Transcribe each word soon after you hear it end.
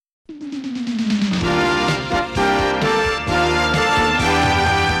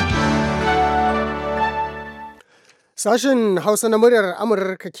Sashen Hausa na muryar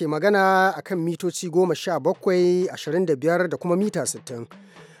Amurka ke magana a kan mitoci 17, 25 da kuma mita 60.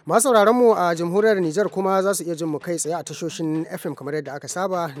 Masu mu a jamhuriyar Nijar kuma za su iya jin mu kai tsaye a tashoshin FM kamar yadda aka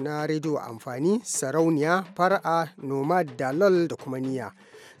saba na rediyo amfani, sarauniya, fara'a, nomad, dalol da kuma niyya.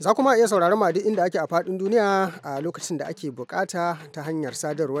 Za kuma iya sauraron mu a duk inda ake a faɗin duniya a lokacin da ake bukata ta hanyar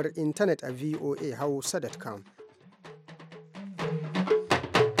sadarwar intanet a voahausa.com.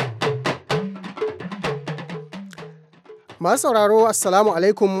 Masu sauraro Assalamu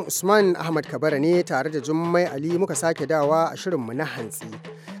alaikum, Usman Ahmad Kabara ne tare da Jummai Ali muka sake dawa a shirinmu na hantsi.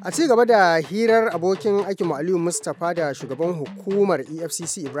 A ci gaba da hirar abokin aikinmu Aliyu Mustapha da shugaban hukumar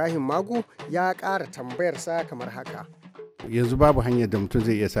EFCC Ibrahim Magu ya ƙara tambayarsa kamar haka. Yanzu babu hanyar da mutum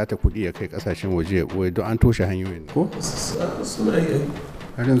zai iya sata kuɗi ya kai ƙasashen waje wai don an toshe hanyoyin. Ko suna yi.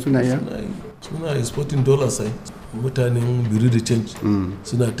 Har suna iya? Suna exporting dollars ai. Mutanen biri da change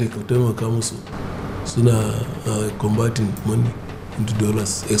suna taimaka musu. Suna converting money into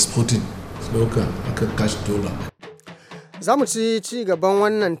dollars, exporting snooker aka cash dollar. Za mu ci gaban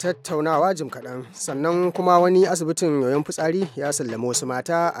wannan tattaunawa jim kaɗan, sannan kuma wani asibitin yoyon fitsari ya sallama wasu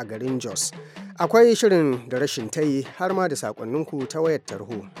mata a garin Jos. Akwai shirin da rashin tayi har ma da sakonninku ta wayar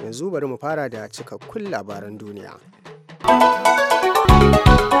tarho. Yanzu bari mu fara da cikakkun labaran duniya.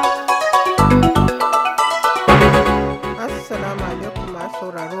 Assalamu alaikum masu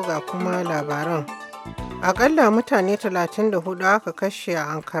sauraro ga kuma labaran. Akalla mutane 34 aka kashe a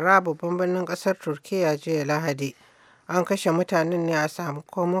Ankara babban birnin kasar Turkiyya jiya Lahadi. An kashe mutanen ne a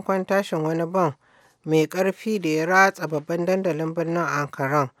sakamakon tashin wani bam mai ƙarfi da ya ratsa babban dandalin birnin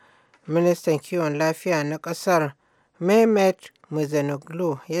Ankaran. Ministan kiwon lafiya na kasar Mehmet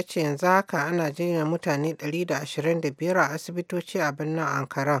Muzanoglu ya ce yanzu haka ana jinyar mutane 125 a asibitoci a birnin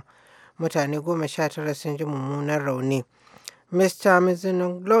Ankaran. Mutane 19 sun ji mummunan rauni. Mr.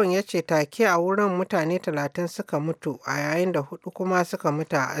 Mizunoglu ya ce take a wurin mutane 30 suka mutu a yayin da 4 kuma suka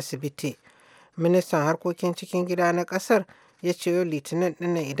mutu a asibiti. Ministan harkokin cikin gida na kasar ya ce yau litinin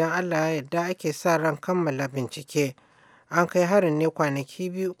dinnan idan Allah ya yarda ake sa ran kammala bincike. An kai harin ne kwanaki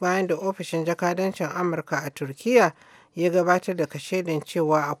biyu bayan da ofishin jakadancin Amurka a Turkiyya ya gabatar da kashedin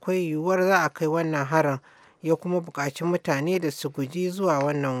cewa akwai yiwuwar za a kai wannan harin, ya kuma buƙaci mutane da su guji zuwa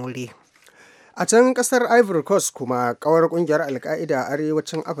wannan wuri. A can kasar Ivory Coast kuma kawar kungiyar Al-Qaeda a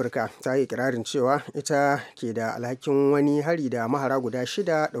arewacin Afirka ta yi kirarin cewa ita ke da alhakin wani hari da mahara guda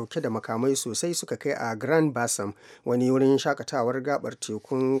 6 dauke da makamai sosai suka kai a Grand Bassam, wani wurin shakatawar gabar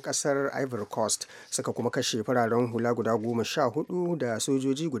tekun kasar Ivory Coast, suka kuma kashe fararen hula guda 14 da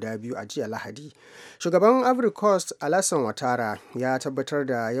sojoji guda 2 a jiya Lahadi. Shugaban Ivory Coast Alassane Ouattara ya tabbatar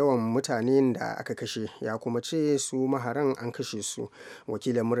da yawan mutanen da aka kashe, ya kuma ce su maharan an kashe su.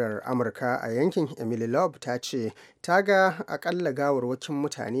 Wakilin muryar Amurka a yankin Emily Love ta ce ta ga akalla gawarwakin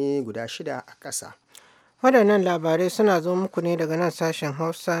mutane guda 6 a ƙasa. Waɗannan labarai suna zo muku ne daga nan sashen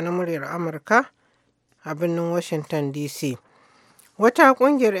Hausa na muryar Amurka a birnin Washington DC. Wata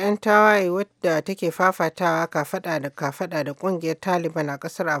ƙungiyar 'yan tawaye wadda take fafatawa kafaɗa da ƙungiyar Taliban a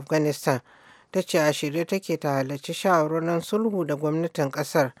ƙasar Afghanistan ta ce a shirye take ta halarci shawarwarin sulhu da gwamnatin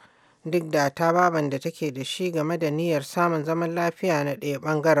ƙasar, duk da tababan da take da shi game da niyyar samun zaman lafiya na ɗaya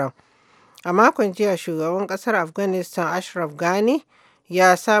ɓangaren. A makon jiya shugaban ƙasar Afghanistan Ashraf Ghani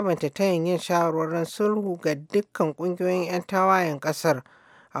ya sabunta tayin yin shawarwarin sulhu ga dukkan ƙungiyoyin 'yan tawayen ƙasar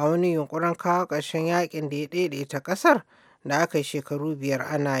a wani yunkurin kawo ƙarshen yakin da ya ɗaiɗaita ƙasar da aka yi shekaru 5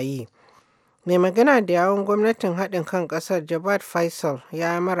 ana yi. Mai magana da yawun gwamnatin haɗin kan ƙasar Javad Faisal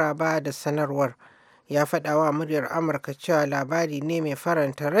ya yi maraba da sanarwar. Ya faɗa wa muryar Amurka cewa labari ne mai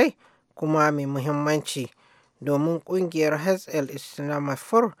faranta rai kuma mai muhimmanci, domin ƙungiyar Hezb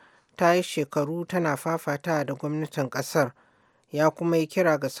el-Islamafur ta yi shekaru tana fafata da gwamnatin ƙasar. Ya kuma yi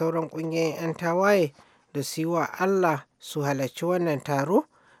kira ga sauran ƙungiyoyin 'yan tawaye da su yi wa Allah su halarci wannan taro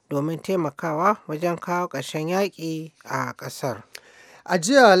domin taimakawa wajen kawo ƙarshen yaƙi a ƙasar. A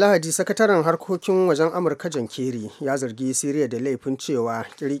jiya Lahadi, sakataren harkokin wajen Amurka John Kerry ya zargi Siriya da laifin cewa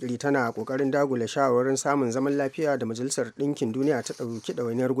kirikiri tana kokarin dagula shawarwarin samun zaman lafiya da Majalisar Ɗinkin Duniya ta ɗauki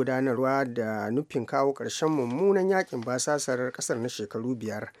ɗawainiyar gudanarwa da nufin kawo ƙarshen mummunan yakin basasar ƙasar na shekaru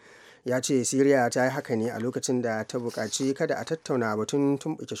 5. Ya ce Siriya ta yi haka ne a lokacin da ta buƙaci kada a tattauna batun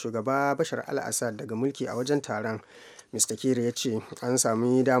tumɓuke shugaba Bashar al-Assad daga mulki a wajen taron. Mr. Kiri ya ce an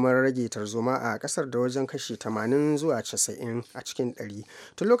sami damar rage tarzoma a kasar da wajen kashi 80 zuwa 90 a cikin 100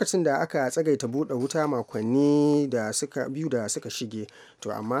 tun lokacin da aka tsagaita buɗe wuta makonni da suka shige,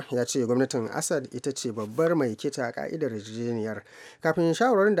 to amma ya ce gwamnatin Assad ita ce babbar mai keta ka'idar yarjejeniyar. Kafin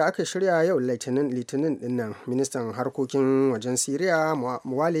shawarwarin da aka shirya yau litinin dinnan, ministan harkokin wajen Siriya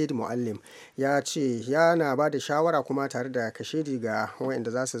Walid Muallim ya ce yana ba da shawara kuma tare da kashedi ga waɗanda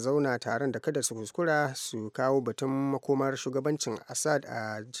za su zauna taron da kada su kuskura su kawo batun makomar shugabancin Assad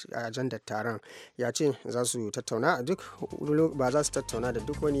a ajandar taron. Ya ce ba za su tattauna da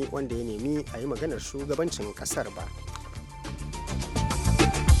duk wani wanda ya nemi a yi maganar shugabancin ƙasar ba.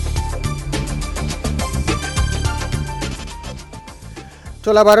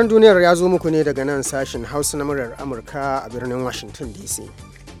 To labaran duniyar ya zo muku ne daga nan sashen Hausa na muryar Amurka a birnin Washington DC.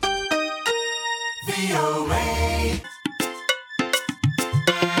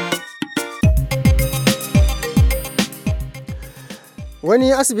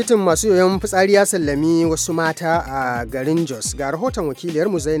 Wani asibitin masu yoyon fitsari ya sallami wasu mata a garin Jos. Ga rahoton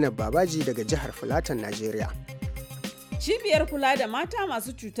wakiliyarmu Zainab Babaji daga jihar Filatan, Najeriya. Cibiyar kula da mata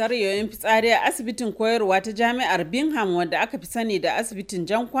masu cutar yoyon fitsari a asibitin koyarwa ta jami'ar Bingham, wadda aka fi sani da asibitin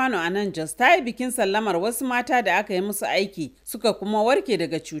Jan Kwano a nan Jos, ta yi bikin sallamar wasu mata da aka yi musu aiki suka kuma warke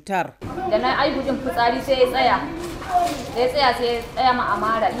daga cutar. Da na aibujin fitsari sai ya tsaya ma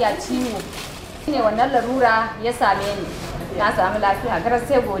amara iya ciwo. Shine wannan larura ya same ni. Na samu lafiya garar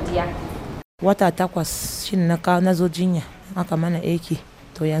sai godiya. Wata 8 shin na zo jinya aka mana aiki,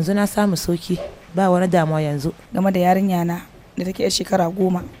 to yanzu na samu sauki, ba wani damuwa yanzu. Game da yarinya na da take yar shekara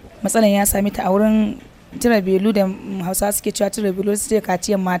 10, matsalan ya sami ta a wurin tira belu da Hausa suke cewa tira belu, su ce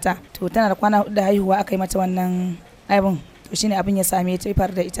kaciyan mata. To tana da kwana 4 da haihuwa aka yi mata wannan aibun, to shine abin ya same ta,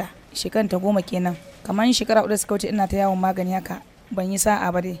 faru da ita. Shekaran ta 10 kenan. Kamar shekara 4 suka wuce ina ta yawon magani haka, ban yi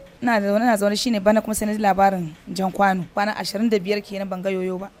sa'a ba dai. Ina zaune shine bana kuma sai na ji labarin Jan Kwano. Kwana 25 kenan ban ga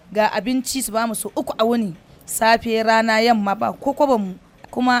yoyo ba. Ga abinci su ba mu so 3 a wuni, safe rana yamma ba ko kwaban mu,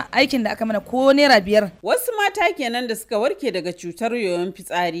 kuma aikin da aka mana ko naira 5. Wasu mata kenan da suka warke daga cutar yoyon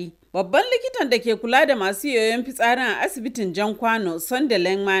fitsari. Babban likitan da ke kula da masu yoyon fitsarin a asibitin Jan Kwano, Sunday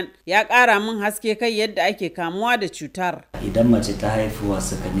Lengman, ya ƙara min haske kai yadda ake kamuwa da cutar. Idan mace ta haifuwa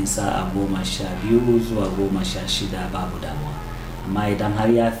tsakanin sa'a 12 zuwa 16 babu damuwa. Amma idan har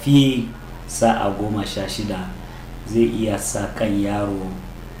ya fi sa'a 16 zai iya sa kan yaro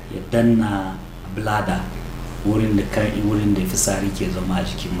ya danna blada, wurin da fitsari ke zama a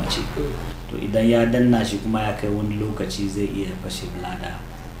jikin mace. To idan ya danna shi kuma ya kai wani lokaci zai iya fashe blada.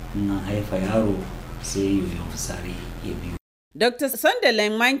 In haifa yaro sai yoyon fitsari ya biyu. Dr.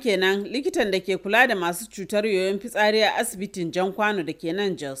 Sunderland Man kenan, likitan da ke kula da masu cutar yoyon fitsari a asibitin Jan Kwano da ke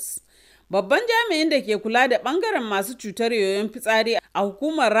nan Jos. Babban jami'in da ke kula da bangaren masu cutar yoyon fitsari a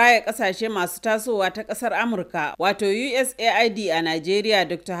hukumar raya kasashe masu tasowa ta kasar Amurka, wato USAID a Najeriya,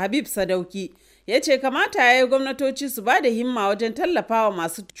 Dr. Habib Sadauki, ya ce kamata ya yi gwamnatoci su ba da himma wajen tallafawa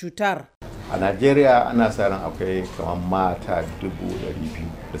masu cutar. A Najeriya ana sa ran akwai kamar mata 200,000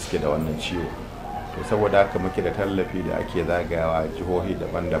 da suke da wannan ciwo. To saboda haka muke da tallafi da ake zagayawa jihohi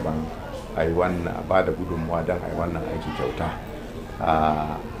daban-daban a yi wannan, ba da gudunmuwa don a yi wannan aiki kyauta.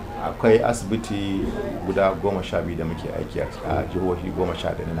 Akwai asibiti guda 12 da muke aiki a jihohi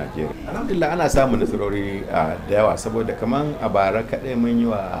 11 na Najeriya. Alhamdulillah ana samun nasarori da yawa, saboda kamar a bara kaɗai mun yi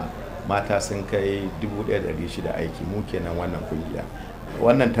wa mata sun kai 1,600 aiki, mu kenan wannan kungiya.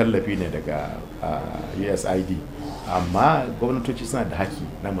 Wannan tallafi ne daga USAID, amma gwamnatoci suna da haki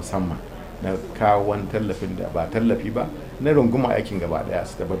na musamman na kawo wani tallafin da ba tallafi ba, na runguma aikin gaba daya,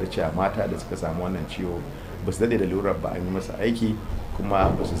 su tabbatar cewa mata da suka samu wannan ciwo ba su daɗe da lurar ba, an yi masa aiki kuma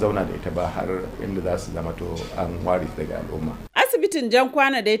ba su zauna da ita ba har inda za su zama to an ware daga al'umma. Asibitin Jan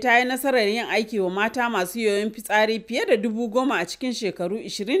Kwana dai ta yi nasarar yin aiki wa mata masu yoyon fitsari fiye da 10,000 a cikin shekaru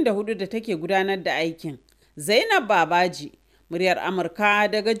 24 da take gudanar da aikin. Zainab Babaji, muryar Amurka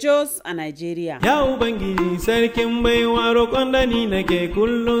daga Jos a Najeriya. Ya Ubangiji sarkin baiwa roƙon da ni nake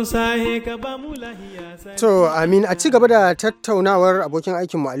kullum sahe ka ba mu lahiya. To amin, a ci gaba da tattaunawar abokin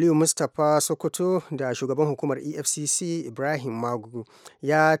aikinmu Aliyu Mustapha Sokoto da shugaban hukumar EFCC Ibrahim Magu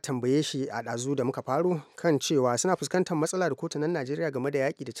ya tambaye shi a ɗazu da muka faru kan cewa suna fuskantar matsala da kotunan Najeriya game da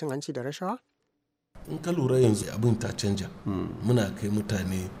yaƙi da cin hanci da rashawa? In ka lura yanzu abin ta canja, muna kai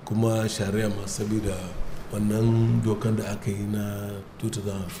mutane kuma shari'a ma saboda wannan dokan da aka yi na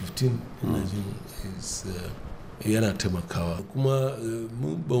 2015 ina jin yana taimakawa kuma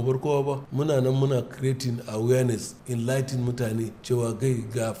ban bar kowa ba, muna nan muna creating awareness, enlighten mutane cewa gai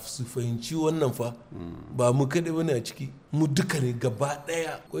ga su fahimci wannan fa ba mu kaɗai bane a ciki, mu duka ne gaba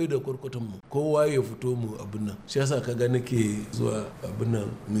daya kwai da kwarkwatan mu kowa ya fito mu abin nan shi yasa kaga nake zuwa abin nan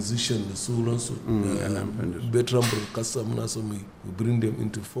musician da sauransu veteran broadcaster muna so mu bring them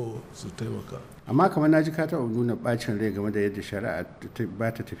into four su taimaka. Amma kamar na ji ka taɓa nuna bacin rai game da yadda shari'a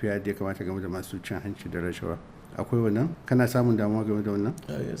ba ta tafiya da ya kamata game da masu cin hanci da rashawa. Akwai wannan? Kana samun damuwa game da wannan?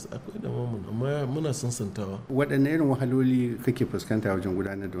 Yes, akwai damuwa amma muna sansantawa. Waɗanne irin wahaloli kake fuskanta wajen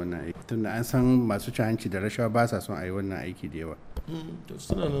gudanar da wannan aiki? Tunda an san masu cin hanci da rashawa ba sa son a yi wannan aiki da yawa.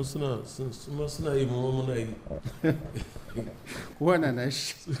 Suna nan suna yi muna yi. Kowa na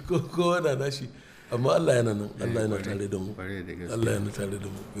nashi. Kowa na nashi. Amma Allah yana nan, Allah yana tare da mu. Allah yana tare da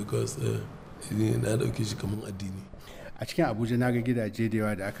mu because na dauke shi kamar addini. A cikin Abuja na ga gidaje da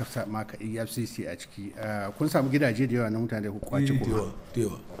yawa da aka sa maka EFCC a ciki. Kun samu gidaje da yawa na mutane da kwaci kuma? Da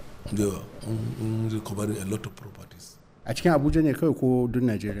yawa. Recovering a lot of properties. A cikin Abuja ne kawai ko duk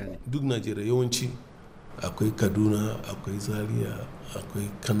Najeriya ne? Duk Najeriya yawanci akwai Kaduna, akwai Zaria, akwai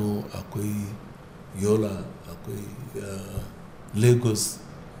Kano, akwai Yola, akwai Lagos,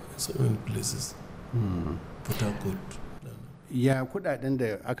 so many places. Port Harcourt. Ya kudaden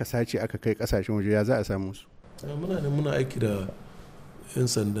da aka sace aka kai kasashen waje ya za a samu su? Muna aiki da 'yan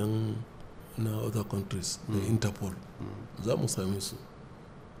sandan na other countries da Interpol. Za mu same su.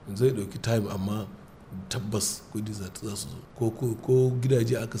 Zai dauki time amma tabbas kudi za su zo. Ko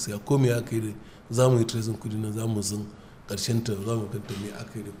gidaje aka saya ko me aka yi da za mu yi tracing kudi na za mu zan karshen ta za mu ganta me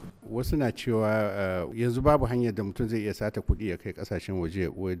aka yi da kudi. Wasu na cewa yanzu babu hanyar da mutum zai iya sata kudi ya kai kasashen waje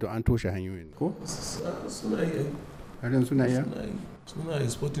wai don an toshe hanyoyin ko? Suna yi. Har yanzu suna iya? Suna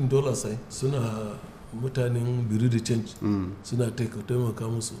exporting dollars suna mutanen biri da change suna taimaka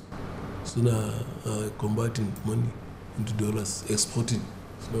musu suna converting money into dollars exporting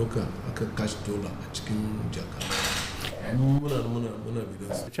dauka aka cash dollar a cikin jaka muna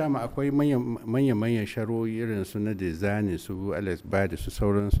bidansu. Cama akwai manyan shari'o'i irin su na design su Alex Bade su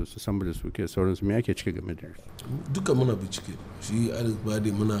sauransu su samar da suke sauransu me ake cike game da su? Duka muna bincike shi Alex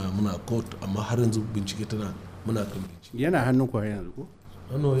Bade muna court amma har yanzu bincike muna kan bincike. Yana hannun ku har yanzu ko?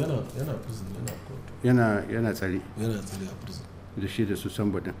 No, yana prison, yana court. Yana tsari. Yana tsari a prison. Da shi da su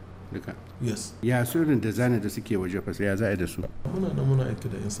sambodin duka. Yes. Ya su irin da zane da suke waje fa sai ya za a yi da su? Muna aiki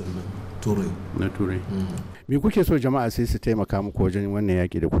da 'yan sandan Turai. Na Turai. Me kuke so jama'a sai su taimaka muku wajen wannan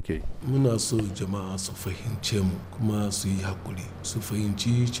yaki da kuke yi? Muna so jama'a su fahimce mu kuma su yi hakuri su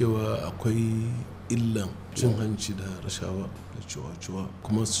fahimci cewa akwai illan cin hanci da rashawa da ciwa-ciwa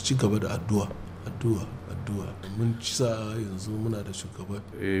kuma su ci gaba da addu'a mun ci sa yanzu muna da shugaba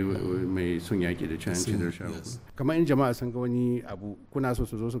mai son yaki da cin hanci da rashawa. Kamar in jama'a sun ga wani abu kuna so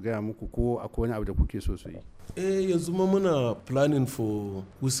su zo su gaya muku ko akwai wani abu da kuke so su yi? Yanzu ma muna planning for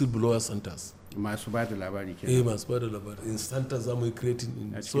whistleblower centers. Masu ba da labari kenan. Masu ba da labari in centers za mu yi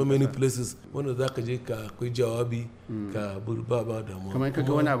creating in so many places wanda za ka je ka akwai jawabi ka ba damuwa. Kamar ka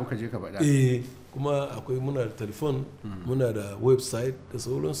ga wani abu ka je ka faɗa. Kuma akwai muna da telefon muna da website da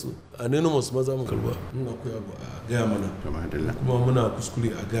sauransu anonymous ma za mu karba in akwai abu a gaya mana kuma muna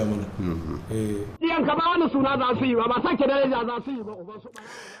kuskure a gaya mana. Iyan ka ba wani suna za su yi ba sake daraja za su yi ba.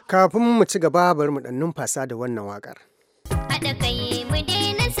 Kafin mu ci gaba bari mu dan numfasa da wannan wakar. Haɗa kai mu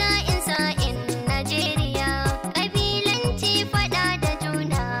daina sa'in Najeriya ƙabilanci faɗa da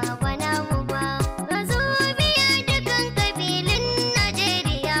juna bana mu ba. Razo biya dukan ƙabilun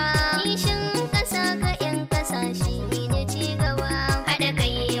Najeriya kishin ƙasa ga 'yan ƙasashe da ci gaba. Haɗa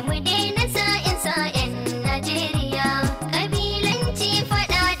kai mu daina sa'in Najeriya ƙabilanci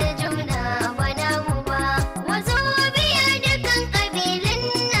faɗa da juna bana mu ba. Razo biya dukan ƙabilun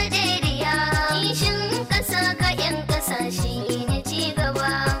Najeriya kishin ƙasa ga 'yan ƙasashe da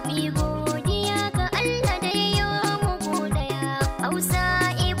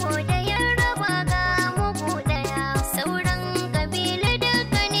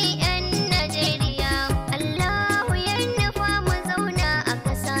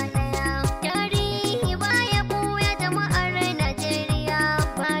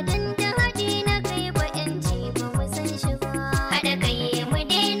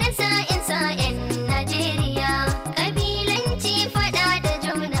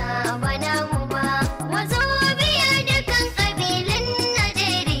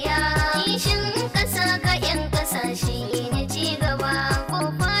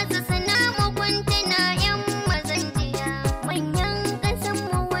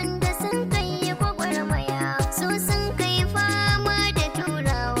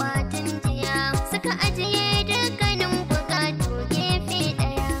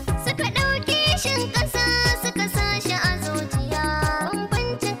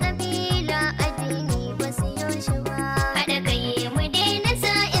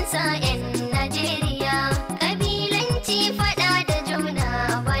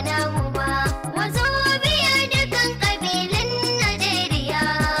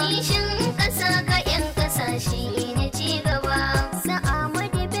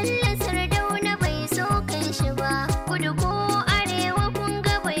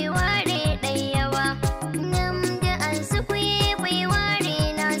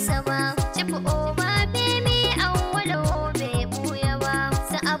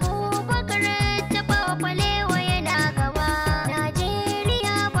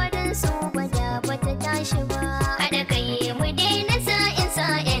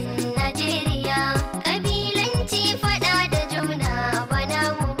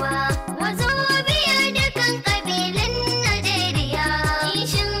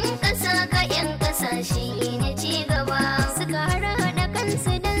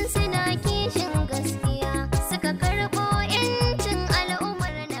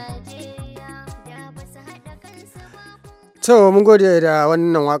To mun gode da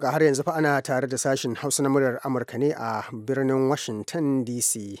wannan waka. Har yanzu fa ana tare da sashin Hausa na muryar Amurka ne a birnin Washington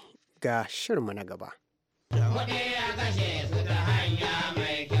DC. Ga shirma na gaba.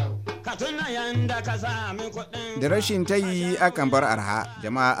 Da rashin ta yi akan bar arha.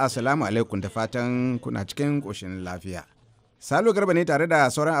 Jama'a assalamu alaikum, da fatan kuna cikin ƙoshin lafiya. Salo Garba ne tare da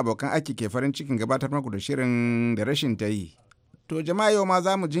sauran abokan aiki ke farin cikin gabatar muku da shirin da rashin ta yi. To jama'a, yau ma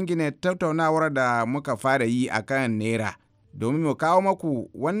za mu jingine tattaunawar da muka fara yi akan naira, domin mu kawo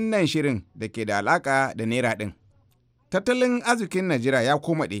maku wannan shirin da ke da alaka da naira ɗin. Tattalin arzikin Najeriya ya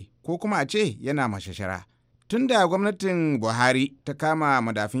komaɗe, ko kuma a ce yana mashashara. Tun da gwamnatin Buhari ta kama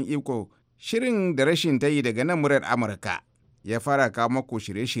madafin iko, shirin da rashin ta yi daga nan muryar Amurka ya fara kawo maku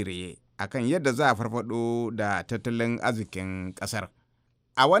shirye-shirye akan yadda za a farfado da tattalin arzikin ƙasar.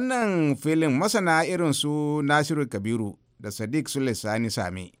 A wannan filin masana irin su Nasiru Kabiru da Sadiq Sule Sani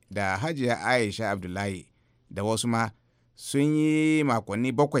Sami da Hajiya Aisha Abdullahi da wasu ma sun yi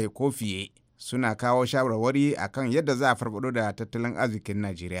makonni 7 ko fiye suna kawo shawarwari akan yadda za a farfado da tattalin arzikin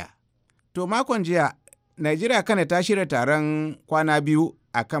Najeriya. To makon jiya, Najeriya kana ta shirya taron kwana 2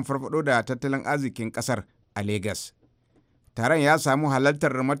 akan farfado da tattalin arzikin kasar a Legas. Taron ya samu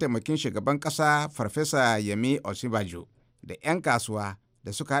halartar mataimakin shugaban kasa Farfesa Yemi Osibajo da 'yan kasuwa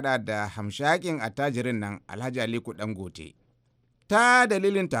da suka hada da hamshakin attajirin nan Alhaji Aliko Dangote. Ta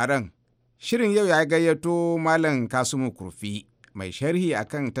dalilin taron, shirin yau ya gayyato Malam Kasumu Kurfi, mai sharhi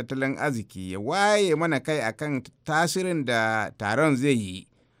akan tattalin arziki, ya waye mana kai akan tasirin da taron zai yi,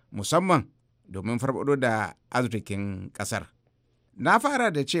 musamman domin farfado da arzikin kasar. Na fara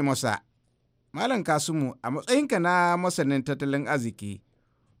da ce masa, Malam Kasumu, a matsayinka na masanin tattalin arziki,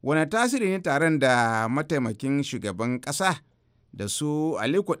 wane tasiri ne taron da mataimakin shugaban ƙasa da su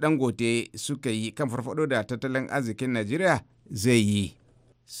Aliko Dangote suka yi kan farfado da tattalin arzikin Najeriya zai yi?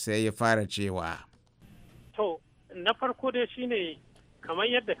 Sai ya fara cewa. To, na farko dai shine kamar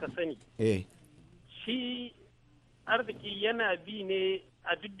yadda ka sani. Shi arziki yana bi ne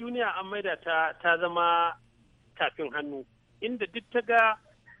a duk duniya, an maida ta zama tafin hannu. Inda duk ta ga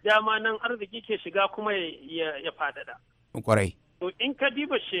dama nan arziki ke shiga kuma ya fadada. Kwarai. To in ka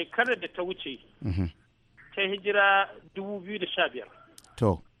diba shekarar da ta wuce, ta hijira 2015.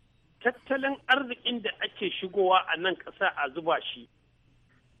 To. Tattalin arzikin da ake shigowa a nan ƙasa a zuba shi,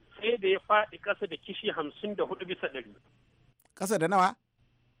 sai da ya faɗi ƙasa da kishi 54%. Ƙasa da nawa?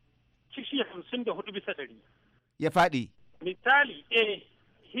 Kishi 54%. Ya faɗi. Misali,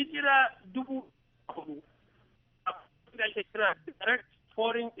 hijira 2004. Da ake kira direct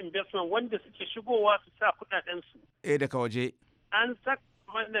foreign investment, wanda suke shigowa su sa kudadensu. Daga waje. An saka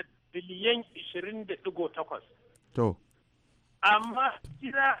mana biliyan 20.8. To. Amma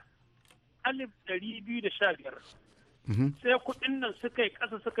hijira 1215. Sai kudin nan suka yi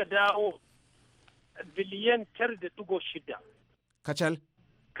ƙasa suka dawo biliyan 9.6. Kacal?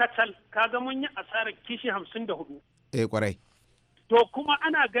 Kacal, kaga mun yi asarar kishi 54. Kwarai. To kuma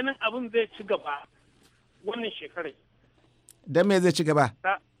ana ganin abin zai ci gaba wannan shekarai. Don me zai ci gaba?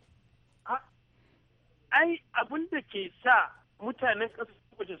 Ai abin da ke sa mutanen ƙasar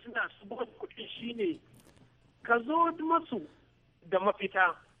waje suna shigo da kuɗi shine ka zo masu da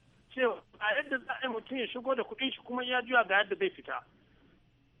mafita, cewa a yadda za a yi mutum ya shigo da kuɗin shi kuma ya juya ga yadda zai fita.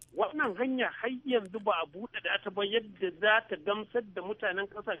 Wannan hanya har yanzu ba a buɗe da ta ba yadda za ta gamsar da mutanen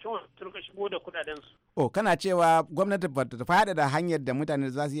ƙasashen wasu turka shigo da kuɗaɗensu. Kana cewa gwamnati ba ta faɗa da hanyar da mutane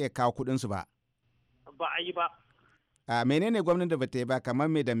za su iya kawo kuɗinsu ba? Ba a yi ba. Menene gwamnati ba ta yi ba, kamar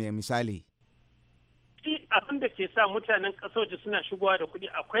me da me misali? Shi abin da ke sa mutanen ƙasar waje suna shigowa da kuɗi,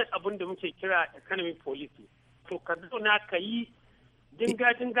 akwai abin da muke kira economic policy. To ka zauna ka yi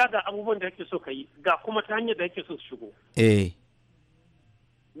dinga ga abubuwan da kake so ka yi, ga kuma ta hanyar da kake so su shigo.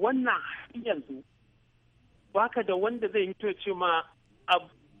 Wannan yanzu baka da wanda zai hito ce ma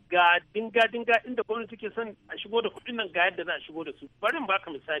ga dinga inda gwamnati ke son a shigo da kuɗin nan ga yadda za a shigo da su. Bari in baka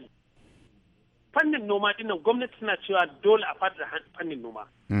misali. Fannin noma dinnan gwamnati tana cewa dole a fada fannin noma.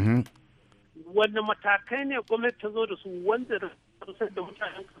 Wanne matakai ne gwamnati ta zo da su wanda da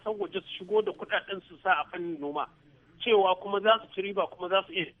mutanen kasar waje su shigo da kuɗaɗen su sa a fannin noma, cewa kuma za su ci riba kuma za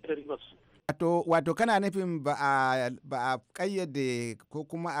su iya da ribar su. Wato kana nufin ba a kayyade ko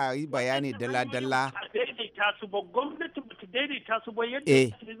kuma a yi bayani dala-dala. A daidaita su ba, gwamnati ba ta daidaita su ba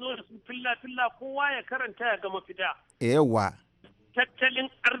yadda ta zo da su filla-filla, kowa ya karanta ya ga mafita. Yawa. Tattalin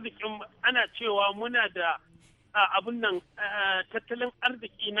arzikin ana cewa muna da abun nan tattalin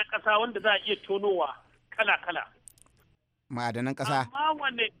arziki na ƙasa wanda za a iya tonowa kala-kala. Ma'adanan ƙasa.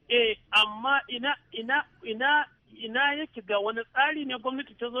 Amma ina yake ga wani tsari ne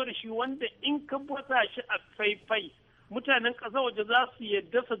gwamnati ta zo da shi wanda in ka bata shi a faifai mutanen ƙasa waje za su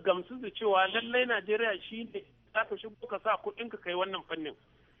yadda su gamsu da cewa lallai Najeriya shi ne za ka shigo ka sa kuɗin ka kai wannan fannin.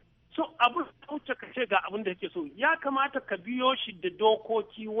 So abin da wuce ka ce ga abin da kake so, ya kamata ka biyo shi da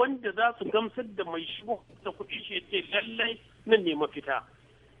dokoki wanda za su gamsar da mai shigo da kuɗi shi ya ce lallai nan ne mafita.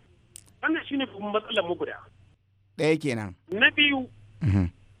 Wannan shine babban matsalar mu guda. Ɗaya kenan. Na biyu,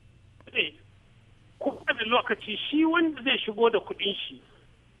 kuma da lokaci shi wanda zai shigo da kuɗin shi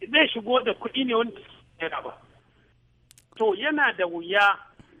zai shigo da kuɗi ne wanda naira ba. To yana da wuya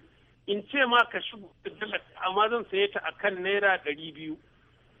in ce ma ka shigo da dalar amma zan saye ta akan naira 200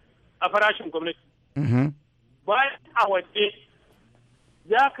 a farashin gwamnati. Bayan a waje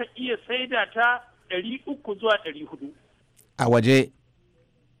za ka iya saida ta 300 zuwa 400. A waje?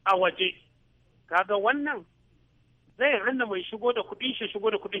 A waje. Kaga wannan zai hana mai shigo da kuɗin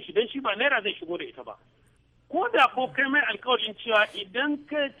shi don shi ba naira zai shigo da ita ba. Ko da ko kai mai alkawarin cewa idan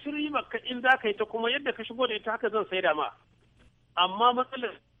ka ci riba ka in za ka yi ta kuma yadda ka shigo da ita haka zan saida ma. Amma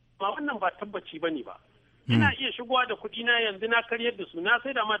matsalar ma wannan ba tabbaci ba ne ba. Ina iya shigowa da kuɗi na yanzu na karyar da su na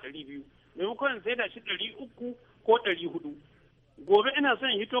saida ma 200 maimakon in saida shi 300 ko 400. Gobe ina son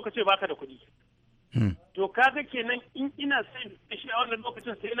hito ka ce baka da kuɗi. To kaga kenan in ina son shi a wannan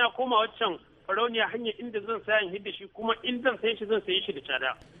lokacin sai na koma waccan farauniya hanyar inda zan sayan hidda shi kuma in zan saye shi zan saye shi da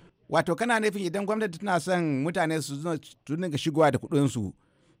tsada. Wato kana nufin idan gwamnati tana son mutane su dinga shigowa da kuɗin su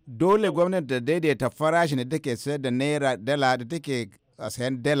dole gwamnati da daidaita farashin da take sayar da naira dala da take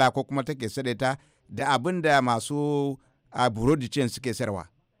sayan dala ko kuma take sayar da da abin da masu a burodi cin suke sayarwa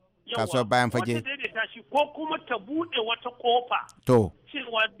kasuwar bayan fage. Wata daidaita shi ko kuma ta buɗe wata kofa. To.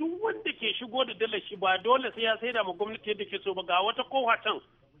 Cewa duk wanda ke shigo da dala shi ba dole sai ya saida ma gwamnati yadda ke so ba ga wata kofa can.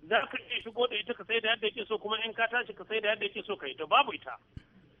 Za ka iya shigo da ita ka sai da yadda yake so kuma in ka tashi ka sai da yadda yake so ka yi to babu ita.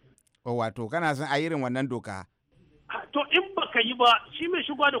 O wato kana son a irin wannan doka. To in ba ka yi ba shi mai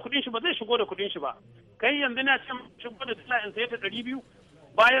shigo da kuɗin shi ba zai shigo da kuɗin shi ba. Kai yanzu na ce shigo da dala in sai ta 200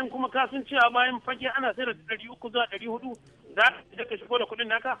 bayan kuma ka sun cewa bayan fage ana sai da 300 zuwa 400 za ka shigo da kuɗin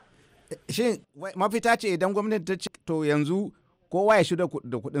naka. Shin mafita ce idan gwamnati ta ce to yanzu kowa ya shigo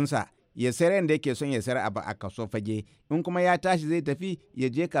da kuɗinsa ya sayar yadda yake son ya sayar a kasuwar fage in kuma ya tashi zai tafi ya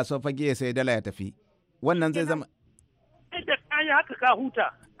je kasuwar fage ya sayi dala ya tafi wannan zai zama da kayi haka ka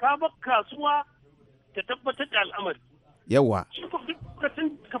huta ka bar kasuwa ta tabbatar da al'amari yawa shi ko duk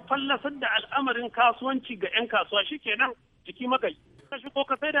lokacin ka fallasar da al'amarin kasuwanci ga 'yan kasuwa shikenan jiki magai ka shigo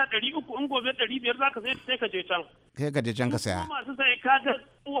ka sai da 300 in gobe 500 zaka sai ka je can kai ka je can ka saya masu sai ka ga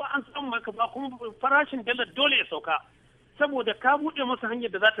an samu maka ba kuma farashin dalar dole ya sauka saboda ka buɗe masa hanyar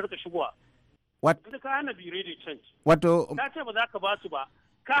da za ta rika shigowa. Wanda ka hana bire da canji. Wato. Ka ce ba za ka ba su ba,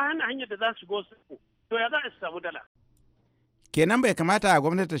 ka hana hanyar da za su shigo su to ya za a samu dala. Kenan bai kamata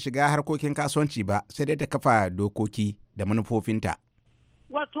gwamnati ta shiga harkokin kasuwanci ba sai dai ta kafa dokoki da manufofinta.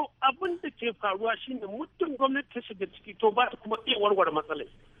 Wato abin da ke faruwa shine muddin gwamnati ta shiga ciki to ba ta kuma iya warware matsalai.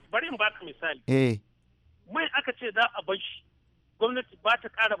 Bari in baka misali. Mai aka ce za a bar shi gwamnati ba ta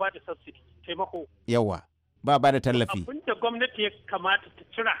ƙara ba da subsidy taimako. Yawa. Ba da tallafi. Abin da gwamnati ya kamata ta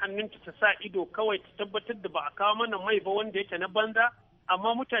cire hannunta ta sa ido kawai ta tabbatar da ba a kawo mana mai ba wanda yake na banza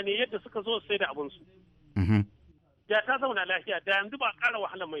amma mutane yadda suka zo sai da abinsu. Da ta zauna lafiya da yanzu ba a ƙara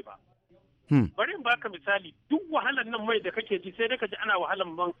wahalar mai ba. Bari in baka misali duk wahalar nan mai da kake ji sai dai ka ji ana wahalar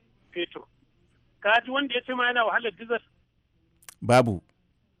man fetur. Ka ji wanda ya ce ma yana wahalar dizal? Babu.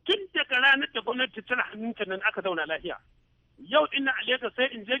 Tun daga ranar da gwamnati ta cire hannunta nan aka zauna lafiya. Yau ina a Lagos sai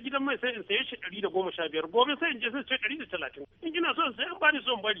in je gidan mai sai in saye shi 115 gobe sai in je sai 130 in ina so in sai in bani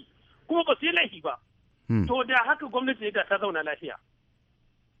so in bari kuma ba sai laifi ba. To da haka gwamnati da ta zauna lafiya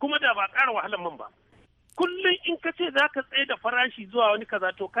kuma da ba ƙara wahalar man ba. Kullum in ka ce za ka tsaye da farashi zuwa wani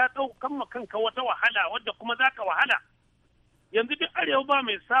kaza to ka ɗaukan ma kanka wata wahala wadda kuma za ka wahala. Yanzu duk arewa ba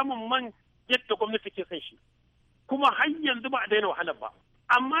mai samun man yadda gwamnati ke son shi kuma har yanzu ba a daina wahalar ba.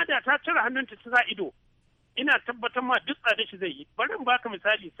 Amma da ta cire hannunta ta sa ido ina tabbatar ma duk tsada shi zai yi. Bari in baka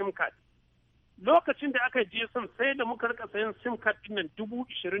misali sim card. Lokacin da aka je sim sai da muka rika sayan sim card din nan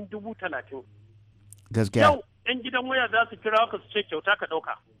 20,000 30,000. Gaskiya. Yau yan gidan waya za su kira ka su ce kyauta ka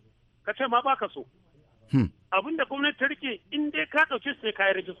dauka. Ka ce ma baka so. Abin da gwamnati ta rike in dai ka dauke sai ka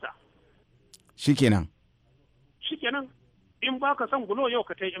yi rajista. Shikenan. Shikenan. In baka son gulo yau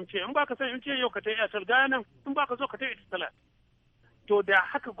ka ta yi MC, in baka son MC yau ka ta yi Airtel gaya nan, in baka so ka ta yi Etisalat. To da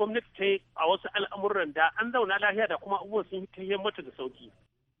haka gwamnati ta yi a wasu al'amuran da an zauna lafiya da kuma abubuwan sun yi mata da sauki.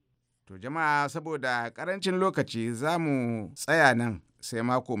 To jama'a saboda karancin lokaci za mu tsaya nan sai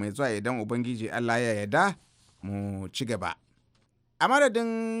mako mai zuwa idan Ubangiji Allah ya yarda mu ci gaba. A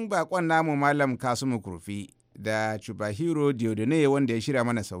madadin bakon namu Malam Kasimu Kurfi da Chubahiro Diodone wanda ya shirya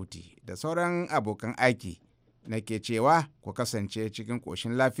mana sauti da sauran abokan aiki nake cewa ku kasance cikin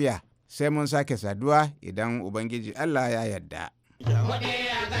ƙoshin lafiya sai mun sake saduwa idan Ubangiji Allah ya yarda. Kuɗi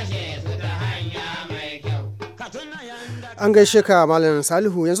a kashe su ta hanya mai kyau. An gaishe ka Malam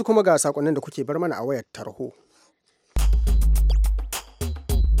Salihu, yanzu kuma ga sakonnin da kuke bar mana a wayar tarho.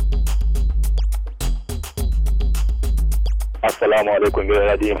 Assalamu alaikum gidan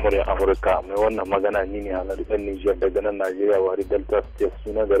radiyon muryar Amurka, mai wannan magana ni ne a ɗan Nijar daga nan Najeriya wari Delta State,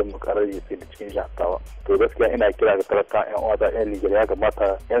 suna garin Makarar Yasi da cikin Shakawa. To gaskiya ina kira ga talaka yan uwa yan Nijar, ya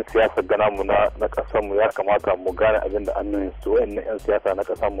kamata yan siyasa gana mu na kasar mu, ya kamata mu gane abin da annan su wayannan yan siyasa na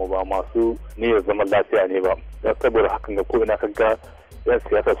kasar mu ba masu niyyar zaman lafiya ne ba. Dan saboda hakan ga ko ina kaga yan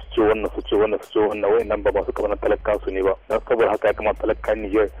siyasa su ce wannan su ce wannan su ce wannan wayannan ba masu kamar talakan su ne ba. Dan saboda haka ya kamata talakan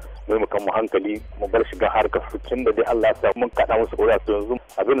Nijar mu kan mu hankali mu bar shiga harkar su, tun da dai Allah ya sa mun kada musu ƙuri'a su yanzu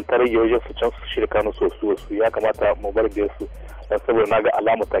abin da tare yauje su can su shirka nu su ya kamata mu bar biyar su, dan saboda naga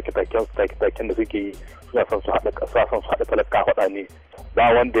alamu take-taken da suke yi suna son su haɗa ƙasa, son su haɗa talaka faɗa ne,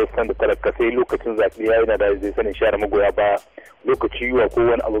 ba wanda ya san da talaka sai lokacin zaɓe ya yana da zai sanin share magoya ba, lokaci yiwa ko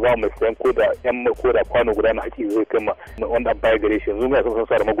wani abu ba mai sayan ko da kwano guda na haƙi zai kai ma wanda baya gare shi, yanzu mai son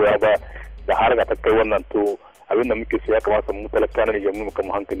share magoya ba da har ga ta kai wannan to abin da muke so ya kamata mu talaka na Nijar mu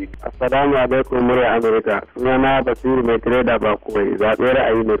kama hankali. Assalamu alaikum murya Amurka, sunana Basiru mai tireda ba kuwai, zaɓe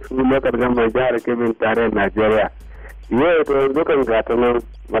ra'ayi ne su lokar gamar jihar Kebbi tarayyar Najeriya. Yau to yanzu kan gata nan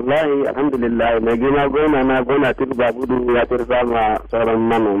wallahi alhamdulillah mai gina gona tun ba gudu ya tirza ma sauran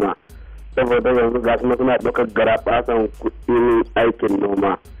manoma, saboda yanzu ga suna ɗaukar gara ɓasan kuɗin aikin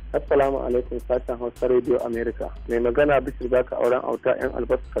noma. Assalamu alaikum sashen Hausa Radio America, mai magana Bishir Baka auren auta 'yan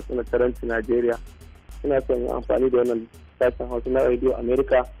albasa Katsina Taranci Najeriya. Ina son yin amfani da wannan sashen Hausa na Radio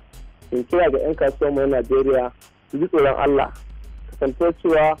America in kira ga 'yan kasuwa mai Najeriya su ji tsoron Allah, kasantar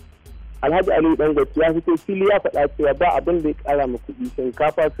cewa Alhaji Aliyu Dangote ya fito fili ya faɗa cewa ba abin da ya ƙara ma kuɗi,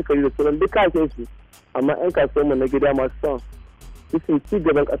 shinkafa, sukari da sauran duk kashin su, amma 'yan kasuwa mu na gida masu son sun ci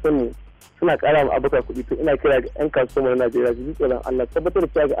gaban ƙasar mu suna ƙara ma abuka kuɗi. To ina kira ga 'yan kasuwa mai Najeriya su ji tsoron Allah, tabbatar da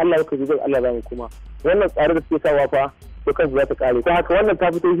cewa ga Allah ka zubar Allah ba mu kuma wannan tsare da suke sawa fa to kansu za ta kare. Ta haka wannan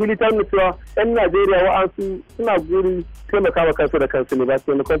ta fito hili ta nuna cewa 'yan Najeriya wa'ansu suna guri taimaka wa kansu da kansu ne, ba su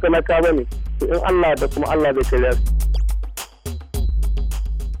taimakon talaka ba ne. To in Allah da kuma Allah zai kare su.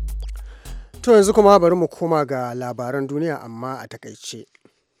 To yanzu kuma bari mu koma ga labaran duniya amma a takaice.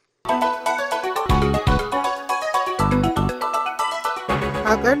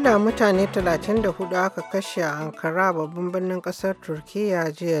 Akalla mutane 34 aka kashe a Ankara, babban birnin kasar Turkiyya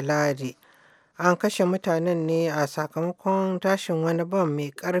jiya Lahadi. An kashe mutanen ne a sakamakon tashin wani bam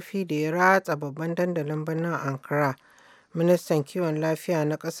mai ƙarfi da ya ratsa babban dandalin birnin Ankara. Ministan kiwon lafiya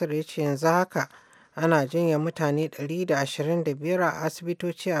na ƙasar ya ce yanzu haka ana jinyar mutane 125 a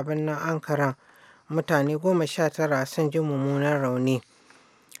asibitoci a birnin Ankara. Mutane 19 sun ji mummunan rauni.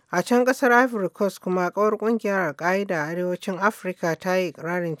 A can ƙasar Ivory Coast kuma ƙawar ƙungiyar Al-Qaeda a arewacin Afirka ta yi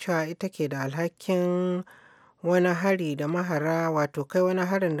iƙirarin cewa ita ke da alhakin wani hari da mahara, wato kai wani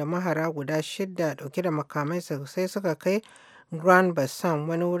harin da mahara guda 6 dauke da makamai sai suka kai Grand Bassam,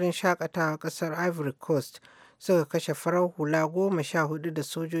 wani wurin shakatawa kasar Ivory Coast, suka kashe farar hula 14 da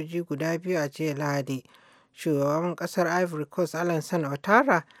sojoji guda 2 a jiya Lahadi. Shugaban kasar Ivory Coast Alassane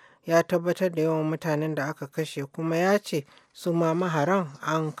Ouattara ya tabbatar da yawan mutanen da aka kashe kuma ya ce su ma maharan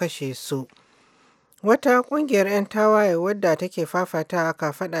an kashe su. Wata ƙungiyar 'yan tawaye wadda take fafatawa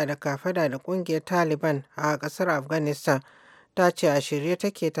kafada da ƙungiyar Taliban a ƙasar Afghanistan ta ce a shirye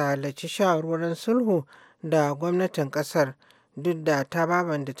take ta halarci shawarwarin sulhu da gwamnatin ƙasar, duk da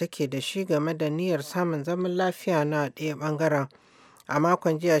tababan da take da shi game da niyyar samun zaman lafiya na ɗaya ɓangaren. A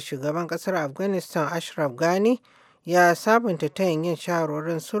makon jiya shugaban ƙasar Afghanistan Ashraf Ghani ya sabunta tayin yin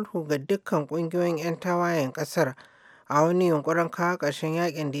shawarwarin sulhu ga dukkan ƙungiyoyin 'yan tawayen ƙasar a wani yunkurin kawo ƙarshen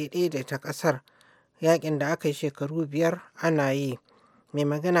yakin da ya daidaita ƙasar. Yakin da aka yi shekaru 5 ana yi. Mai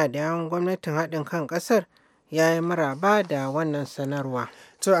magana da yawun gwamnatin haɗin kan ƙasar ya yi maraba da wannan sanarwa.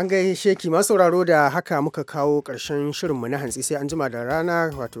 To an gaishe ki masu sauraro, da haka muka kawo ƙarshen shirinmu na hantsi, sai an jima da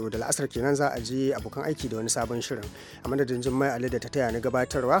rana wato da la'asar kenan za a je abokan aiki da wani sabon shirin. A madadin Jummai Ali da ta taya ni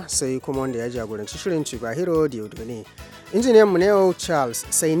gabatarwa, sai kuma wanda ya jagoranci shirin Chibahiro Diodone. Injiniyan mu na yau Charles,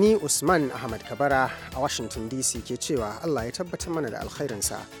 sai ni Usman Ahmad Kabara a Washington DC ke cewa Allah ya tabbatar mana da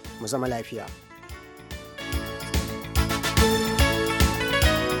alkhairinsa, mu zama lafiya.